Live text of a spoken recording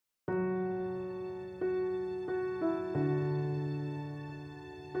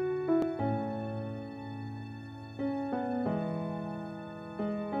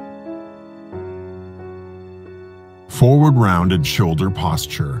Forward rounded shoulder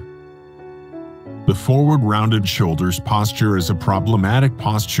posture. The forward rounded shoulders posture is a problematic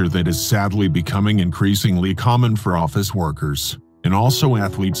posture that is sadly becoming increasingly common for office workers, and also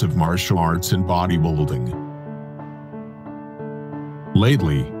athletes of martial arts and bodybuilding.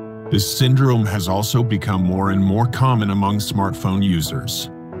 Lately, this syndrome has also become more and more common among smartphone users.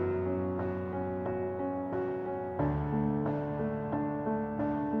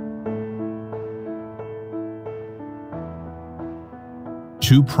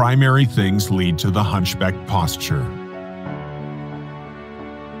 Two primary things lead to the hunchback posture.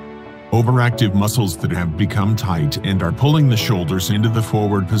 Overactive muscles that have become tight and are pulling the shoulders into the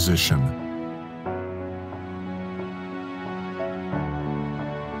forward position.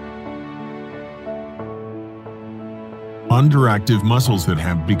 Underactive muscles that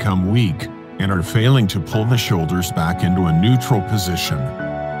have become weak and are failing to pull the shoulders back into a neutral position.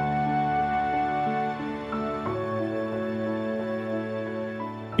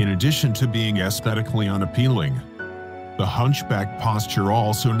 In addition to being aesthetically unappealing, the hunchback posture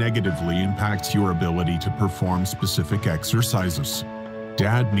also negatively impacts your ability to perform specific exercises.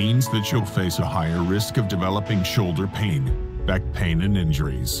 That means that you'll face a higher risk of developing shoulder pain, back pain, and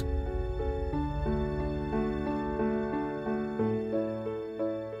injuries.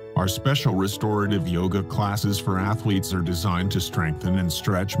 Our special restorative yoga classes for athletes are designed to strengthen and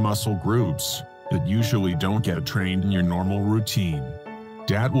stretch muscle groups that usually don't get trained in your normal routine.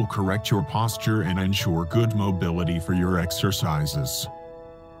 That will correct your posture and ensure good mobility for your exercises.